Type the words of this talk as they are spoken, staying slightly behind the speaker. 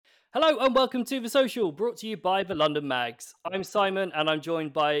Hello and welcome to The Social, brought to you by the London Mags. I'm Simon and I'm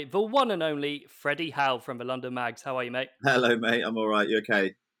joined by the one and only Freddie Howe from the London Mags. How are you, mate? Hello, mate. I'm all right. You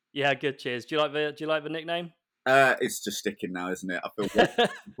okay? Yeah, good. Cheers. Do you like the nickname? It's just sticking now, isn't it? I feel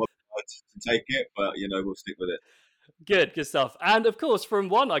obliged to take it, but we'll stick with it. Good stuff. And of course, from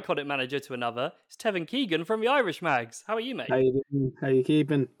one iconic manager to another, it's Tevin Keegan from the Irish Mags. How are you, mate? How you doing? How you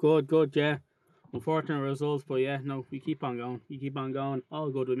keeping? Good, yeah. Unfortunate results, but yeah, no, we keep on going. You keep on going. All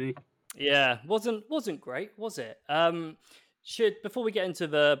good with me. Yeah, wasn't great, was it? Before we get into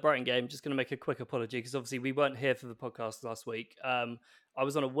the Brighton game, just going to make a quick apology because obviously we weren't here for the podcast last week. I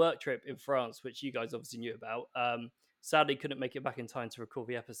was on a work trip in France, which you guys obviously knew about. Sadly, couldn't make it back in time to record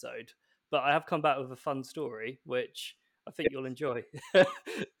the episode, but I have come back with a fun story, which I think you'll enjoy.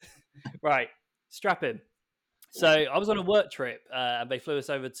 Right, strap in. So I was on a work trip, and they flew us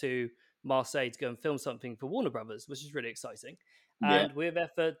over to Marseille to go and film something for Warner Brothers, which is really exciting. Yeah. And we were there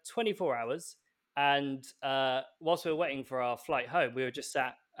for 24 hours. And whilst we were waiting for our flight home, we were just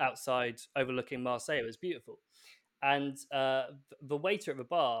sat outside overlooking Marseille. It was beautiful. And the waiter at the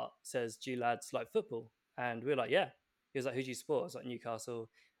bar says, "Do you lads like football?" And we were like, "Yeah." He was like, "Who do you support?" I was like,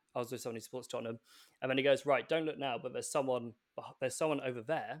 "Newcastle." I was with someone who supports Tottenham. And then he goes, "Right, don't look now, but there's someone over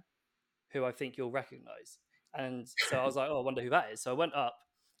there who I think you'll recognise." And so I was like, "Oh, I wonder who that is." So I went up,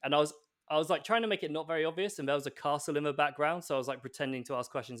 and I was like trying to make it not very obvious, and there was a castle in the background. So I was like pretending to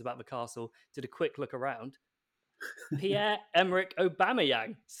ask questions about the castle, did a quick look around. Pierre Emerick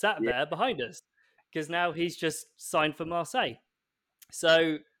Aubameyang sat there behind us because now he's just signed for Marseille.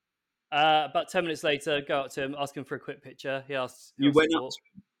 So about 10 minutes later, go up to him, ask him for a quick picture. He asked, You went up to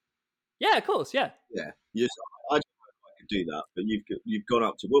him? Yeah, of course, yeah. Yeah. I don't know if I could do that, but you've gone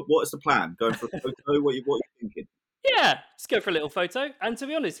up to. What is the plan? Going for a photo? What are you thinking? Yeah, let's go for a little photo. And to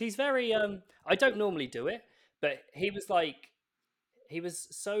be honest, he's very I don't normally do it, but he was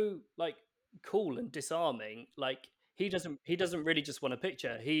so like cool and disarming. Like he doesn't really just want a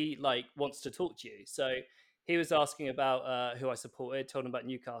picture. He like wants to talk to you. So he was asking about who I supported, told him about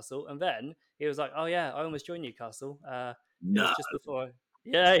Newcastle, and then he was like, "Oh yeah, I almost joined Newcastle. It No. was just before."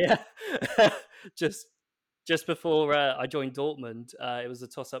 Yeah. just before I joined Dortmund. It was a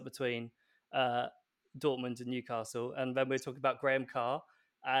toss up between Dortmund and Newcastle, and then we were talking about Graham Carr,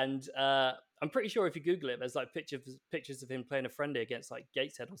 and I'm pretty sure if you Google it, there's like pictures of him playing a friendly against like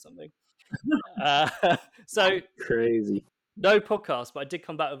Gateshead or something. So Crazy. no podcast, but I did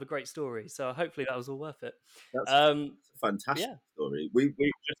come back with a great story, so hopefully that was all worth it. That's a fantastic story. We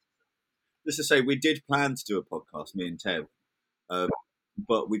just to say we did plan to do a podcast, me and Tev,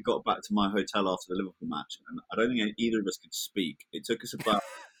 but we got back to my hotel after the Liverpool match, and I don't think either of us could speak. It took us about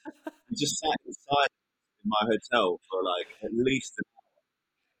we just sat inside in my hotel for like at least an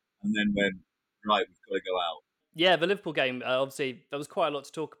hour, and then went, right, we've got to go out. Yeah, the Liverpool game, obviously, there was quite a lot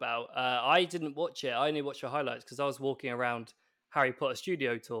to talk about. I didn't watch it. I only watched the highlights because I was walking around Harry Potter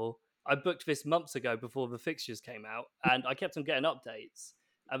studio tour. I booked this months ago before the fixtures came out, and I kept on getting updates.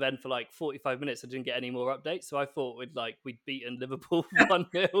 And then for like 45 minutes, I didn't get any more updates. So I thought we'd beaten Liverpool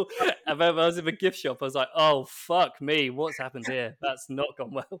 1-0. And then I was in the gift shop. I was like, "Oh, fuck me. What's happened here? That's not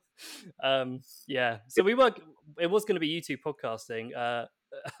gone well." Yeah. So it was going to be you two podcasting.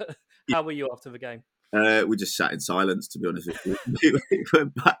 How were you after the game? We just sat in silence, to be honest with you. we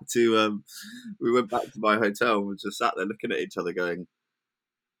went back to my hotel and we just sat there looking at each other going,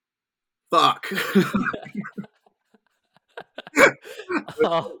 fuck. I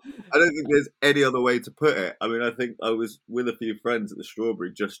don't think there's any other way to put it. I mean, I think I was with a few friends at the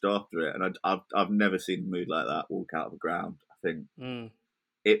Strawberry just after it, and I've never seen a mood like that walk out of the ground. I think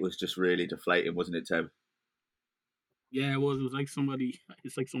it was just really deflating, wasn't it, Tev? Yeah, it was. It was like somebody.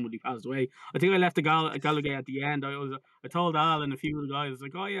 It's like somebody passed away. I think I left the Gallagher at the end. I told Al and a few of the guys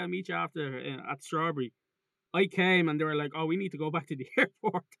like, "Oh yeah, I'll meet you after at Strawberry." I came and they were like, "Oh, we need to go back to the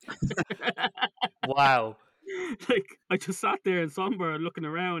airport." Wow. Like I just sat there in somber looking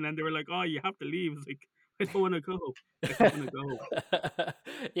around, and they were like, "Oh, you have to leave." It's like I don't want to go. I don't want to go.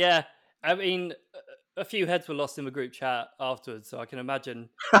 Yeah, I mean, a few heads were lost in the group chat afterwards, so I can imagine.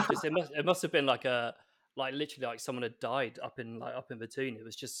 It must have been like literally like someone had died up in Batoon. It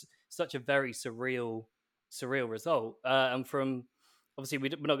was just such a very surreal result. And from obviously we're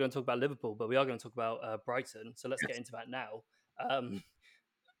not going to talk about Liverpool, but we are going to talk about Brighton. So let's get into that now.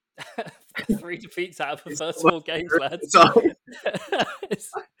 3 defeats out of the first 4 games, lads.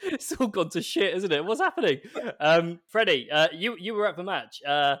 It's all gone to shit, isn't it? What's happening? Freddie, you were at the match.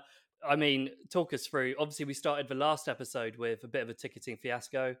 I mean, talk us through. Obviously, we started the last episode with a bit of a ticketing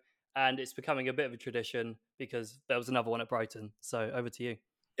fiasco, and it's becoming a bit of a tradition because there was another one at Brighton. So over to you.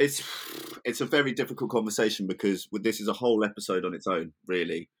 It's a very difficult conversation because this is a whole episode on its own,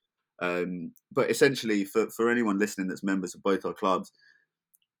 really. But essentially, for anyone listening that's members of both our clubs,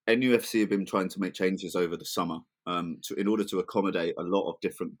 NUFC have been trying to make changes over the summer in order to accommodate a lot of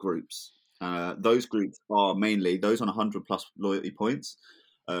different groups. Those groups are mainly those on 100 plus loyalty points,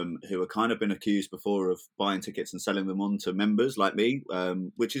 who have kind of been accused before of buying tickets and selling them on to members like me,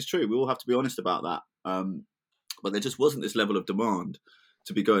 which is true. We all have to be honest about that. But there just wasn't this level of demand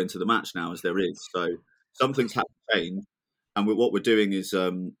to be going to the match now as there is. So something's had to change. And what we're doing is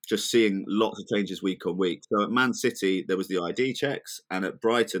just seeing lots of changes week on week. So at Man City, there was the ID checks. And at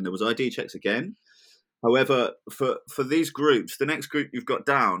Brighton, there was ID checks again. However, for these groups, the next group you've got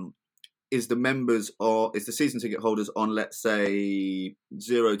down is the season ticket holders on, let's say,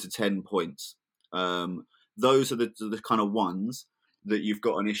 0 to 10 points. Those are the kind of ones that you've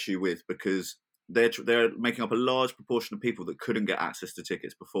got an issue with, because they're making up a large proportion of people that couldn't get access to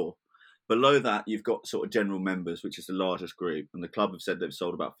tickets before. Below that, you've got sort of general members, which is the largest group, and the club have said they've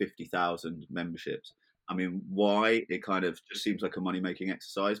sold about 50,000 memberships. I mean, why? It kind of just seems like a money-making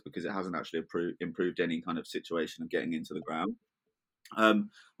exercise, because it hasn't actually improved any kind of situation of getting into the ground.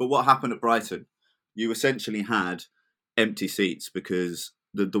 But what happened at Brighton? You essentially had empty seats, because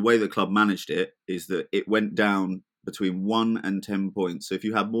the way the club managed it is that it went down between 1 and 10 points. So if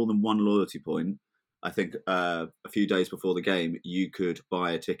you had more than one loyalty point, I think a few days before the game, you could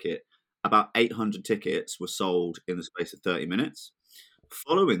buy a ticket. About 800 tickets were sold in the space of 30 minutes.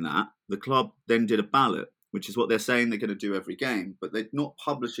 Following that, the club then did a ballot, which is what they're saying they're going to do every game, but they're not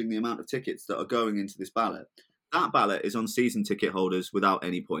publishing the amount of tickets that are going into this ballot. That ballot is on season ticket holders without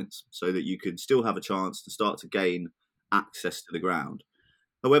any points, so that you can still have a chance to start to gain access to the ground.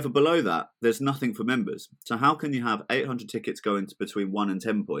 However, below that, there's nothing for members. So how can you have 800 tickets going to between 1 and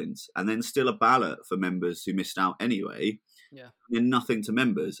 10 points, and then still a ballot for members who missed out anyway, and nothing to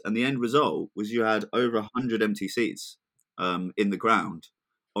members? And the end result was you had over 100 empty seats in the ground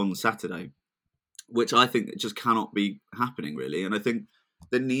on Saturday, which I think just cannot be happening, really. And I think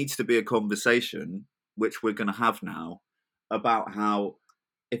there needs to be a conversation, which we're going to have now, about how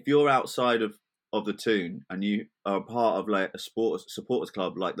if you're outside of the Toon and you are part of like a supporters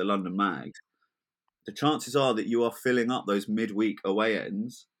club like the London Mags, the chances are that you are filling up those midweek away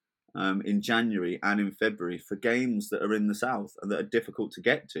ends in January and in February for games that are in the south and that are difficult to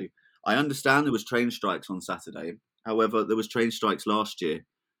get to. I understand there was train strikes on Saturday. However, there was train strikes last year.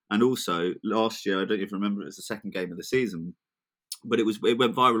 And also last year, I don't even remember, it was the second game of the season, but it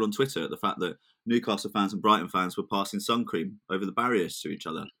went viral on Twitter, the fact that Newcastle fans and Brighton fans were passing sun cream over the barriers to each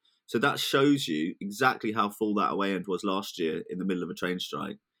other. So that shows you exactly how full that away end was last year in the middle of a train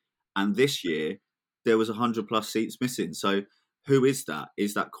strike. And this year, there was 100 plus seats missing. So who is that?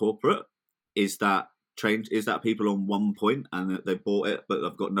 Is that corporate? Is that trained? Is that people on 1 point and they bought it, but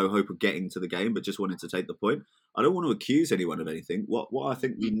they've got no hope of getting to the game, but just wanted to take the point? I don't want to accuse anyone of anything. What I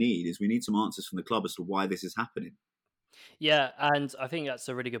think we need some answers from the club as to why this is happening. Yeah, and I think that's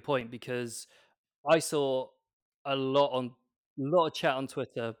a really good point, because I saw a lot of chat on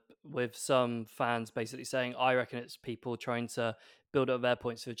Twitter with some fans basically saying, I reckon it's people trying to build up their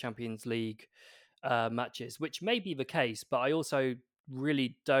points for the Champions League matches, which may be the case, but I also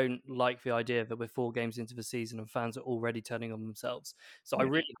really don't like the idea that we're 4 games into the season and fans are already turning on themselves. So I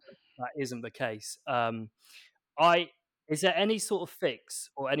really hope that isn't the case. Is there any sort of fix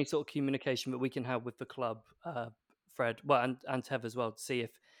or any sort of communication that we can have with the club, Fred, well, and Tev as well, to see if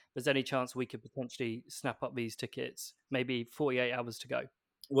there's any chance we could potentially snap up these tickets, maybe 48 hours to go?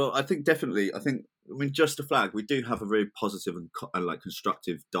 Well, I think definitely. I mean, just to flag, we do have a very positive and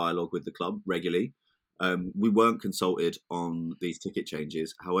constructive dialogue with the club regularly. We weren't consulted on these ticket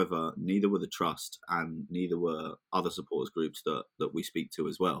changes. However, neither were the trust and neither were other supporters groups that we speak to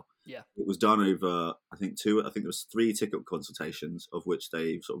as well. Yeah, it was done over, I think there was 3 ticket consultations, of which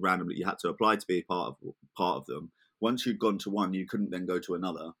they sort of randomly, you had to apply to be part of them. Once you'd gone to one, you couldn't then go to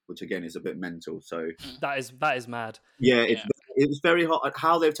another, which again is a bit mental. So that is mad. Yeah, it was very hot.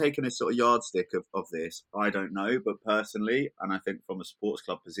 How they've taken a sort of yardstick of this, I don't know. But personally, and I think from a sports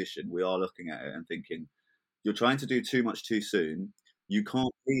club position, we are looking at it and thinking, you're trying to do too much too soon. You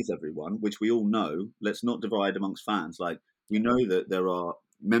can't please everyone, which we all know. Let's not divide amongst fans. Like, we know that there are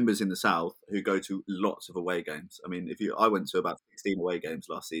members in the south who go to lots of away games. I mean, I went to about 16 away games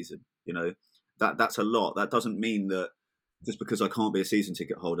last season. You know, that's a lot. That doesn't mean that just because I can't be a season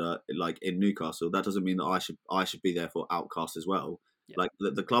ticket holder like in Newcastle, that doesn't mean that I should be there for outcast as well. Yeah. Like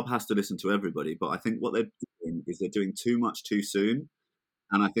the club has to listen to everybody, but I think what they're doing is they're doing too much too soon,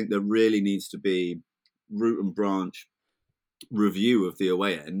 and I think there really needs to be root and branch review of the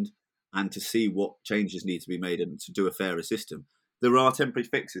away end and to see what changes need to be made and to do a fairer system. There are temporary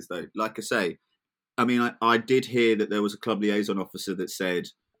fixes though. Like I say, I mean, I did hear that there was a club liaison officer that said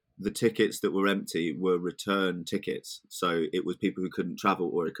the tickets that were empty were return tickets. So it was people who couldn't travel,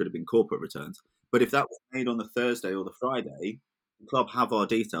 or it could have been corporate returns. But if that was made on the Thursday or the Friday, the club have our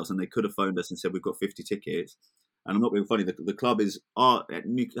details, and they could have phoned us and said, we've got 50 tickets. And I'm not being funny, the club is,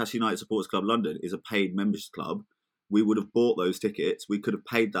 Newcastle United Supporters Club London is a paid membership club. We would have bought those tickets. We could have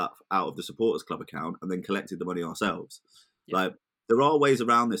paid that out of the Supporters Club account and then collected the money ourselves. Yeah. Like, there are ways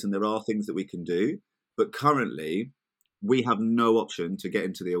around this, and there are things that we can do. But currently, we have no option to get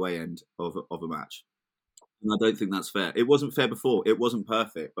into the away end of a match. And I don't think that's fair. It wasn't fair before. It wasn't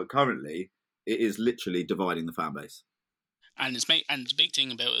perfect. But currently, it is literally dividing the fan base. And the big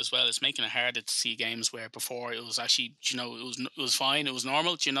thing about it as well is making it harder to see games where before it was actually, it was fine, it was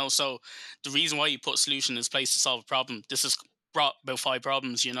normal, so the reason why you put a solution in place to solve a problem, this has brought about 5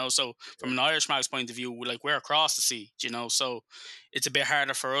 problems, so from an Irish Mag's point of view, we're across the sea, so it's a bit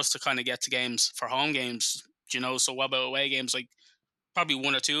harder for us to kind of get to games for home games, so what about away games? Like, probably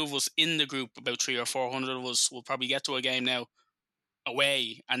 1 or 2 of us in the group, about 300 or 400 of us will probably get to a game now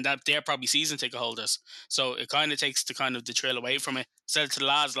away, and that they're probably season ticket holders, so it kind of takes the thrill away from it. Said to the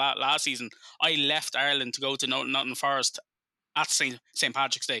lads last season, I left Ireland to go to Nottingham Forest at St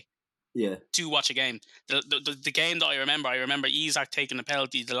Patrick's Day, to watch a game. The game that I remember Isaac taking a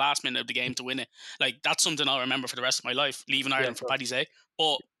penalty the last minute of the game to win it. Like, that's something I'll remember for the rest of my life, leaving Ireland for Paddy's Day.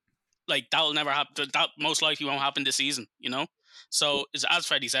 But like, that'll never happen. That most likely won't happen this season, So as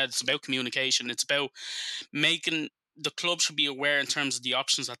Freddie said, it's about communication. It's about making the club should be aware in terms of the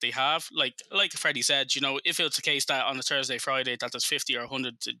options that they have. Like Freddie said, if it's a case that on a Thursday, Friday, that there's 50 or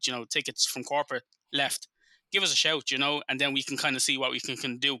 100, tickets from corporate left, give us a shout, and then we can kind of see what we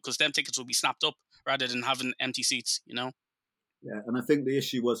can do, because them tickets will be snapped up rather than having empty seats, Yeah, and I think the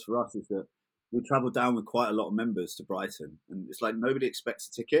issue was for us is that we travelled down with quite a lot of members to Brighton, and it's like nobody expects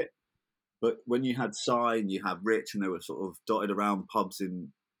a ticket. But when you had Si and you had Rich, and they were sort of dotted around pubs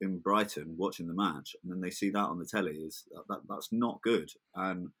in Brighton watching the match, and then they see that on the telly, that's not good.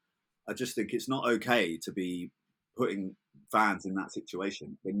 And I just think it's not okay to be putting fans in that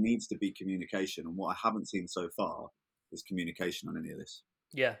situation. There needs to be communication, and what I haven't seen so far is communication on any of this.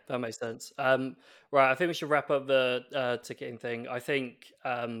 Yeah, that makes sense. Right, I think we should wrap up the ticketing thing. I think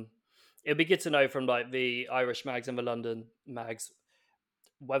it'd be good to know from like the Irish mags and the London mags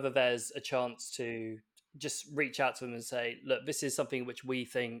whether there's a chance to just reach out to them and say, look, this is something which we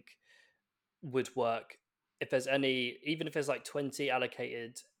think would work. If there's any, even if there's like 20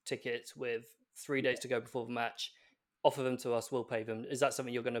 allocated tickets with 3 days to go before the match, offer them to us, we'll pay them. Is that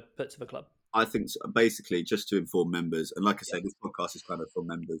something you're going to put to the club? I think so. Basically just to inform members. And like I say, this podcast is kind of for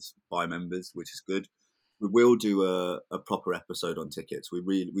members, by members, which is good. We will do a proper episode on tickets. We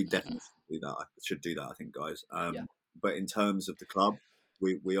definitely should do that, I think, guys. But in terms of the club,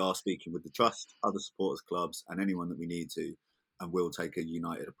 we are speaking with the Trust, other supporters clubs, and anyone that we need to, and we'll take a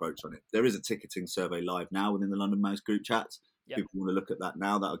united approach on it. There is a ticketing survey live now within the London Mags group chats. If people want to look at that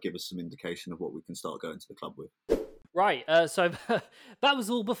now, that'll give us some indication of what we can start going to the club with. Right, so that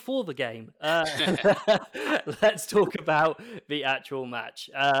was all before the game. Let's talk about the actual match.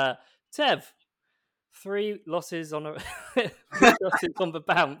 Tev, 3 losses on the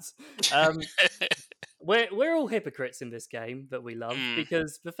bounce. We're all hypocrites in this game that we love,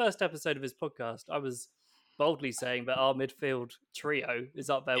 because the first episode of this podcast, I was boldly saying that our midfield trio is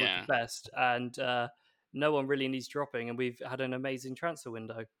up there with the best, and no one really needs dropping, and we've had an amazing transfer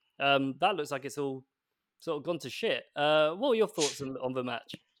window. That looks like it's all sort of gone to shit. What are your thoughts on the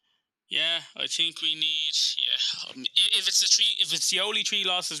match? Yeah, I think we need. If it's the only 3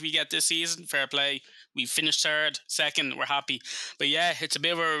 losses we get this season, fair play. We finished 3rd, 2nd, we're happy. But yeah, it's a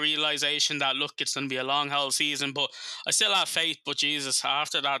bit of a realisation that, look, it's going to be a long haul season. But I still have faith. But Jesus,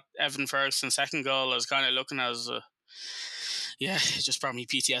 after that Evan Ferguson 2nd goal, I was kind of looking as it just brought me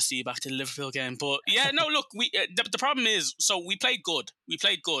PTSD back to the Liverpool game. But yeah, no, look, we the problem is, so we played good. We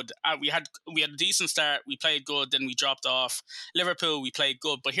had a decent start. We played good, then we dropped off. Liverpool, we played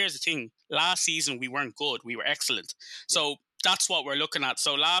good. But here's the thing: last season we weren't good. We were excellent. So that's what we're looking at.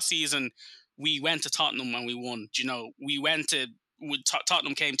 So last season we went to Tottenham and we won.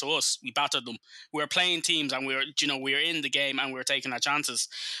 Tottenham came to us. We battered them. We were playing teams and we were in the game and we were taking our chances.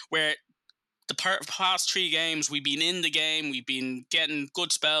 Where the past 3 games, we've been in the game, we've been getting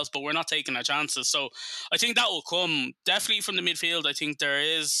good spells, but we're not taking our chances. So I think that will come definitely from the midfield. I think there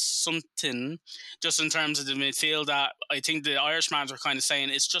is something just in terms of the midfield that I think the Irishmans are kind of saying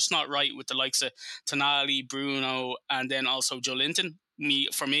it's just not right with the likes of Tonali, Bruno, and then also Joelinton.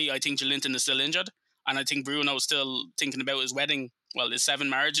 For me, I think Joelinton is still injured, and I think Bruno is still thinking about his wedding. Well, his 7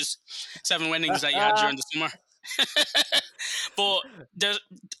 weddings that he had during the summer. But there's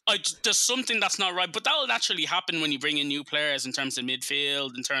something that's not right. But that will naturally happen when you bring in new players in terms of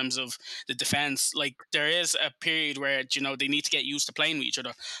midfield, in terms of the defense. Like, there is a period where, you know, they need to get used to playing with each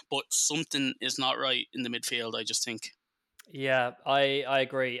other. But something is not right in the midfield, I just think. Yeah, I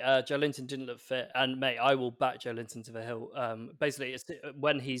agree. Joe Linton didn't look fit, and mate, I will back Joe Linton to the hill. Basically, it's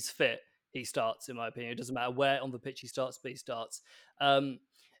when he's fit, he starts. In my opinion, it doesn't matter where on the pitch he starts, but he starts.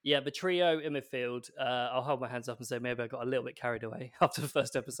 Yeah, the trio in midfield. I'll hold my hands up and say maybe I got a little bit carried away after the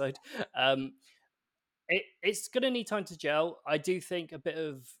first episode. It's going to need time to gel. I do think a bit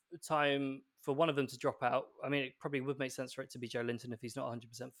of time for one of them to drop out. I mean, it probably would make sense for it to be Joe Linton if he's not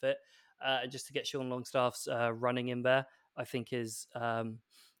 100% fit, and just to get Sean Longstaff's running in there. I think is a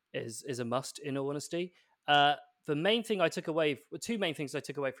must. In all honesty, the main thing I took away, two main things I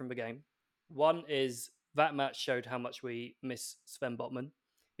took away from the game. One is that match showed how much we miss Sven Botman,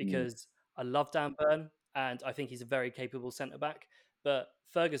 because I love Dan Burn and I think he's a very capable centre back. But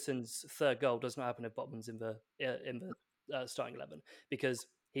Ferguson's third goal does not happen if Botman's in the starting 11, because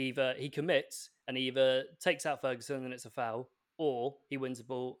he commits and he either takes out Ferguson and it's a foul, or he wins the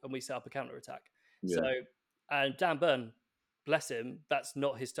ball and we set up a counter attack. Yeah. So, and Dan Burn, bless him, that's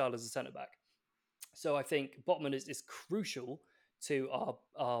not his style as a centre back. So I think Botman is crucial to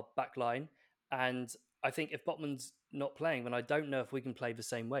our back line. And I think if Botman's not playing, then I don't know if we can play the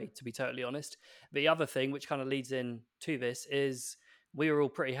same way, to be totally honest. The other thing, which kind of leads in to this, is we were all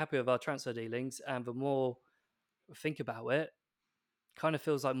pretty happy with our transfer dealings. And the more I think about it, kind of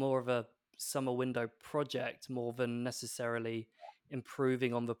feels like more of a summer window project more than necessarily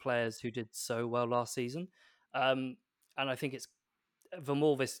improving on the players who did so well last season. And I think it's the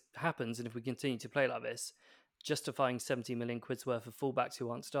more this happens, and if we continue to play like this, justifying 70 million quid's worth of fullbacks who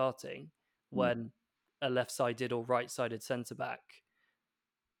aren't starting when a left-sided or right-sided centre-back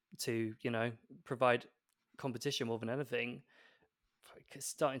to, you know, provide competition more than anything, it's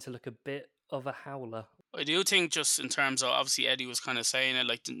starting to look a bit of a howler. I do think, just in terms of, obviously Eddie was kind of saying it,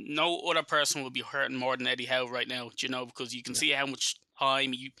 like no other person will be hurting more than Eddie Howe right now, you know, because you can see how much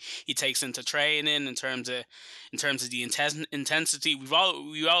time he takes into training in terms of the intensity.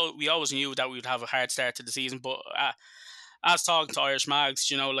 We always knew that we would have a hard start to the season, but as talking to Irish Mags,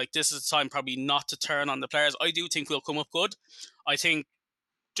 you know, like, this is the time probably not to turn on the players. I do think we'll come up good. I think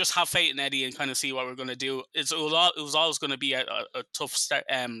just have faith in Eddie and kind of see what we're going to do. It was always going to be a tough set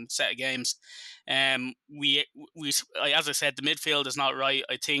of games. We as I said, the midfield is not right.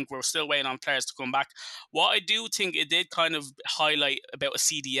 I think we're still waiting on players to come back. What I do think it did kind of highlight about a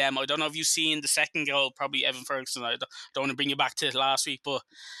CDM. I don't know if you've seen the second goal, probably Evan Ferguson. I don't want to bring you back to last week, but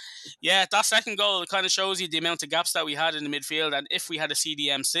yeah, that second goal kind of shows you the amount of gaps that we had in the midfield, and if we had a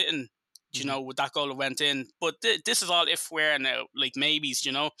CDM sitting, you know, with that goal that went in. But this is all if we're now, like, maybes,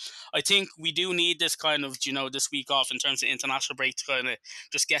 you know. I think we do need this kind of, you know, this week off in terms of international break to kind of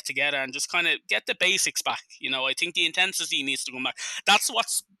just get together and just kind of get the basics back. You know, I think the intensity needs to come back. That's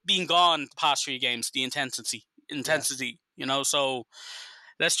what's been gone the past 3 games, the intensity, you know. So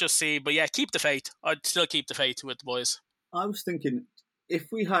let's just see. But yeah, keep the faith. I'd still keep the faith with the boys. I was thinking, if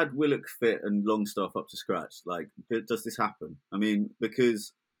we had Willock fit and Longstaff up to scratch, like, does this happen? I mean,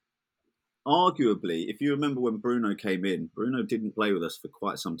 because arguably, if you remember when Bruno came in, Bruno didn't play with us for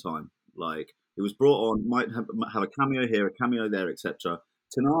quite some time. Like, it was brought on, might have a cameo here, a cameo there, etc.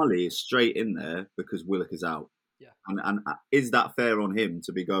 Tonali is straight in there because Willock is out. Yeah. And is that fair on him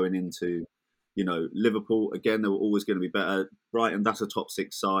to be going into, you know, Liverpool? Again, they were always going to be better. Brighton, that's a top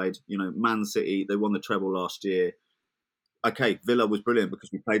 6 side. You know, Man City, they won the treble last year. Okay, Villa was brilliant because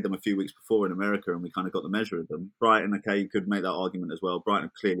we played them a few weeks before in America and we kind of got the measure of them. Brighton, okay, you could make that argument as well.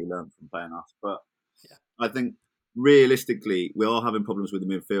 Brighton clearly learned from playing us. But yeah, I think realistically, we are having problems with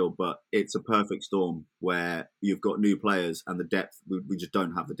the midfield, but it's a perfect storm where you've got new players and the depth, we just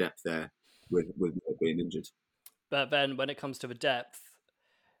don't have the depth there with being injured. But then when it comes to the depth,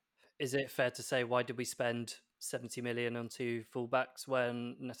 is it fair to say, why did we spend 70 million on 2 fullbacks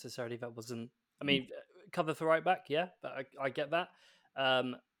when necessarily that wasn't... I mean, cover for right back, yeah, but I get that.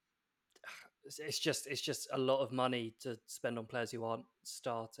 It's just a lot of money to spend on players who aren't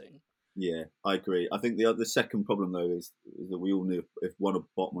starting. Yeah, I agree. I think the second problem though is that we all knew if one of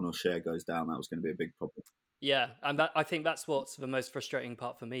Botman or Cher goes down, that was going to be a big problem. Yeah, and I think that's what's the most frustrating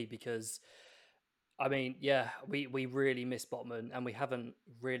part for me, because I mean, yeah, we really miss Botman and we haven't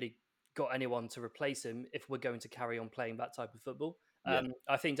really got anyone to replace him if we're going to carry on playing that type of football. Yeah.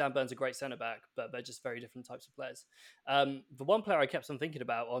 I think Dan Burn's a great centre-back, but they're just very different types of players. The one player I kept on thinking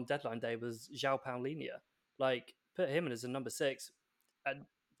about on deadline day was João Paulinho. Like, put him in as a number 6, and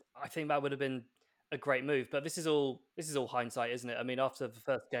I think that would have been a great move. But this is all hindsight, isn't it? I mean, after the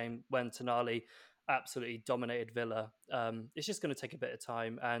first game when Tonali, absolutely dominated Villa. It's just going to take a bit of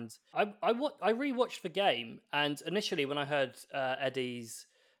time. And I rewatched the game, and initially when I heard Eddie's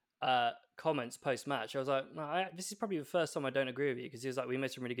comments post match, I was like, no, this is probably the first time I don't agree with you, because he was like, we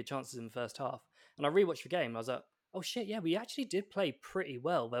made some really good chances in the first half. And I rewatched the game, and I was like, oh shit, yeah, we actually did play pretty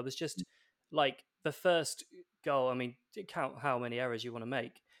well. There was just like the first goal. I mean, count how many errors you want to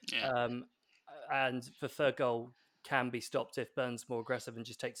make. Yeah. And the third goal can be stopped if Burn's more aggressive and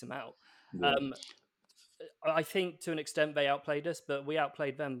just takes him out. Yeah. I think to an extent they outplayed us, but we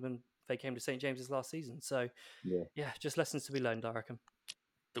outplayed them when they came to St. James's last season. So yeah, just lessons to be learned, I reckon.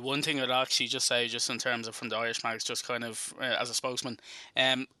 The one thing I'd actually just say, just in terms of from the Irish Mags, just kind of as a spokesman,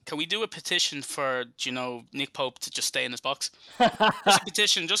 can we do a petition for, Nick Pope to just stay in his box? Just a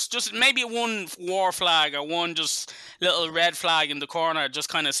petition, just maybe one war flag or one just little red flag in the corner, just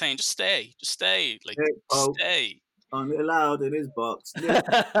kind of saying, just stay, like stay. I'm allowed in his box.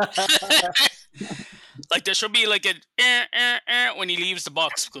 Like there should be like a when he leaves the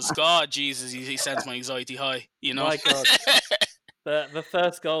box, because God, Jesus, he sends my anxiety high. My God. The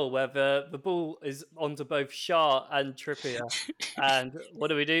first goal where the ball is onto both Shah and Trippier, and what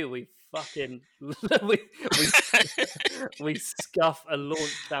do? We fucking we scuff a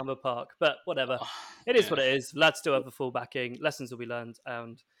launch down the park. But whatever, it is what it is. Lads still have the full backing. Lessons will be learned,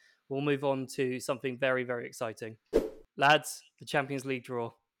 and we'll move on to something very, very exciting. Lads, the Champions League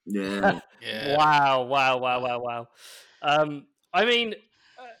draw. Yeah. Wow. I mean,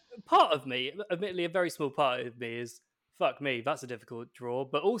 part of me, admittedly a very small part of me, is fuck me, that's a difficult draw.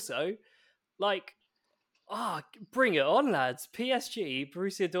 But also, like, bring it on, lads. PSG,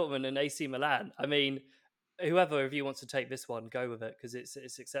 Borussia Dortmund and AC Milan. I mean, whoever of you wants to take this one, go with it, because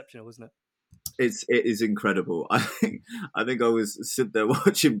it's exceptional, isn't it? It is incredible. I think I was sitting there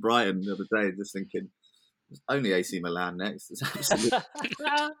watching Brighton the other day, just thinking, there's only AC Milan next. It's absolutely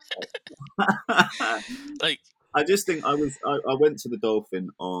like. I just think I went to the Dolphin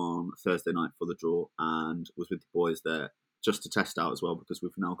on Thursday night for the draw and was with the boys there just to test out as well, because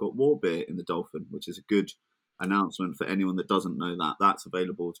we've now got war beer in the Dolphin, which is a good announcement for anyone that doesn't know that. That's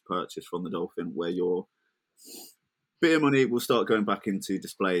available to purchase from the Dolphin, where your beer money will start going back into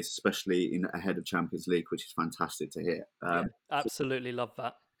displays, especially ahead of Champions League, which is fantastic to hear. Absolutely love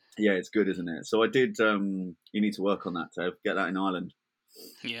that. Yeah, it's good, isn't it? So I did. You need to work on that, Tev. Get that in Ireland.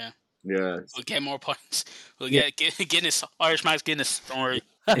 Yeah. Yeah. We'll get more points. We'll get Guinness, Irish Mags Guinness. Don't worry.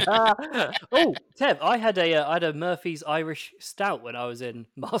 Oh, Tev, I had a Murphy's Irish Stout when I was in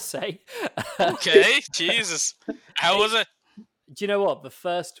Marseille. Okay, Jesus. How was it? Do you know what? The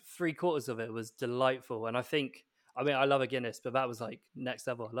first 3/4 of it was delightful, and I love a Guinness, but that was like next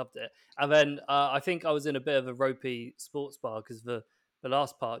level. I loved it. And then I think I was in a bit of a ropey sports bar, because the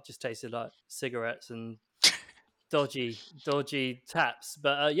last part just tasted like cigarettes and dodgy taps.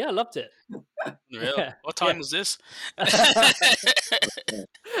 But I loved it. Real? Yeah. What time was this? It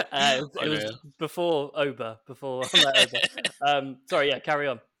was before Ober. Before I met Ober. Sorry, carry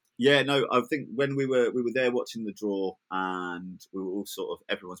on. Yeah, no, I think when we were there watching the draw, and we were all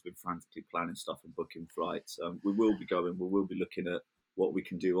everyone's been frantically planning stuff and booking flights. We will be looking at what we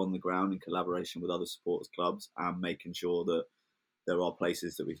can do on the ground in collaboration with other supporters clubs, and making sure that there are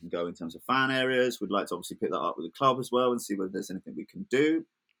places that we can go in terms of fan areas. We'd like to obviously pick that up with the club as well and see whether there's anything we can do.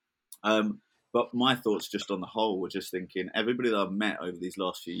 But my thoughts just on the whole were just thinking, everybody that I've met over these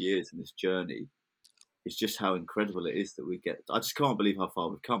last few years in this journey, it's just how incredible it is that we get. I just can't believe how far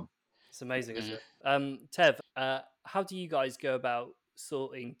we've come. It's amazing, isn't it? Tev, how do you guys go about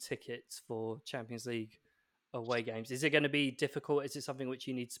sorting tickets for Champions League away games? Is it going to be difficult? Is it something which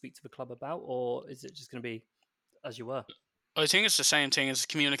you need to speak to the club about, or is it just going to be as you were? I think it's the same thing as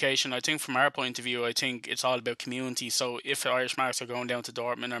communication. I think from our point of view, I think it's all about community. So if the Irish Marks are going down to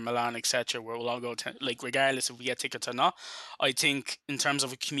Dortmund or Milan, etc., where we'll all go to, like, regardless if we get tickets or not, I think in terms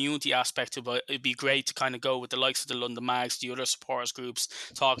of a community aspect, it'd be great to kind of go with the likes of the London Mags, the other supporters groups,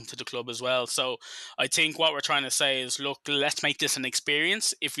 talking to the club as well. So I think what we're trying to say is, look, let's make this an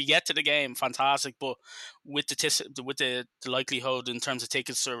experience. If we get to the game, fantastic. But with the likelihood in terms of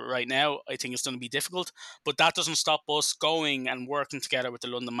tickets right now, I think it's going to be difficult. But that doesn't stop us going and working together with the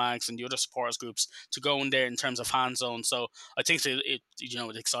London Mags and the other supporters groups to go in there in terms of fan zone. So I think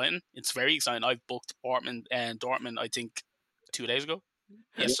it's exciting. It's very exciting. I've booked Dortmund, I think 2 days ago,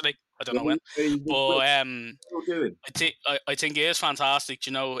 yesterday. I don't know when, but I think it is fantastic,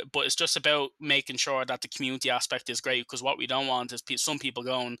 But it's just about making sure that the community aspect is great, because what we don't want is some people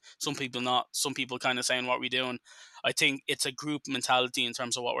going, some people not, some people kind of saying what we're doing. I think it's a group mentality in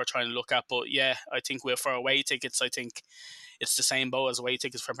terms of what we're trying to look at. But yeah, I think for away tickets, I think it's the same boat as away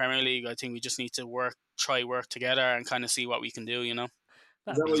tickets for Premier League. I think we just need to try work together and kind of see what we can do,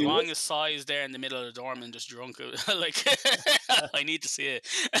 Is that what As you long as Sai's there in the middle of the dorm just drunk, like I need to see it.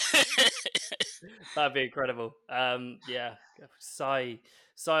 That'd be incredible. Yeah, Sai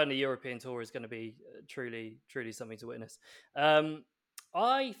on the European tour is going to be truly something to witness.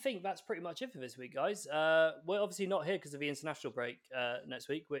 I think that's pretty much it for this week, guys. We're obviously not here because of the international break next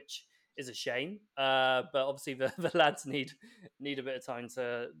week, which is a shame. But obviously the lads need a bit of time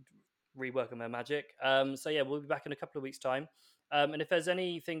to rework on their magic. So yeah, we'll be back in a couple of weeks' time. And if there's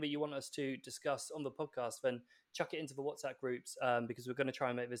anything that you want us to discuss on the podcast, then chuck it into the WhatsApp groups because we're going to try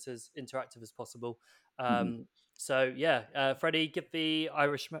and make this as interactive as possible. So yeah, Freddie, give the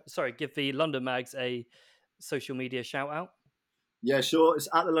London Mags a social media shout out. Yeah, sure. It's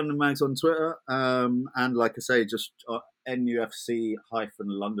at the London Mags on Twitter, and like I say, just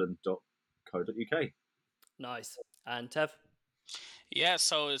nufc-london.co.uk. Nice. And Tev? Yeah,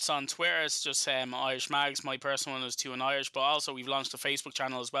 so it's on Twitter. It's just Irish Mags. My personal one is Two in Irish, but also we've launched a Facebook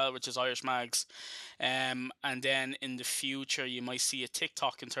channel as well, which is Irish Mags. And then in the future, you might see a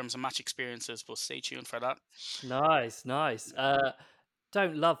TikTok in terms of match experiences, but stay tuned for that. Nice.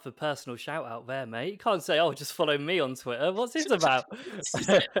 Don't love the personal shout out there, mate. You can't say, "Oh, just follow me on Twitter." What's this about?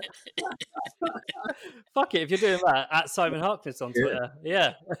 Fuck it, if you're doing that, at Simon Harkness on Twitter.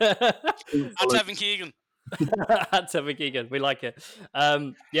 Yeah. At Tevin Keegan. At Tevin Keegan. We like it.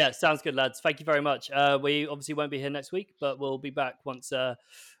 Yeah, sounds good, lads. Thank you very much. We obviously won't be here next week, but we'll be back once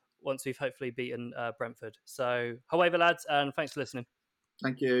we've hopefully beaten Brentford. So, however, lads, and thanks for listening.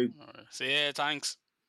 Thank you. See you. Thanks.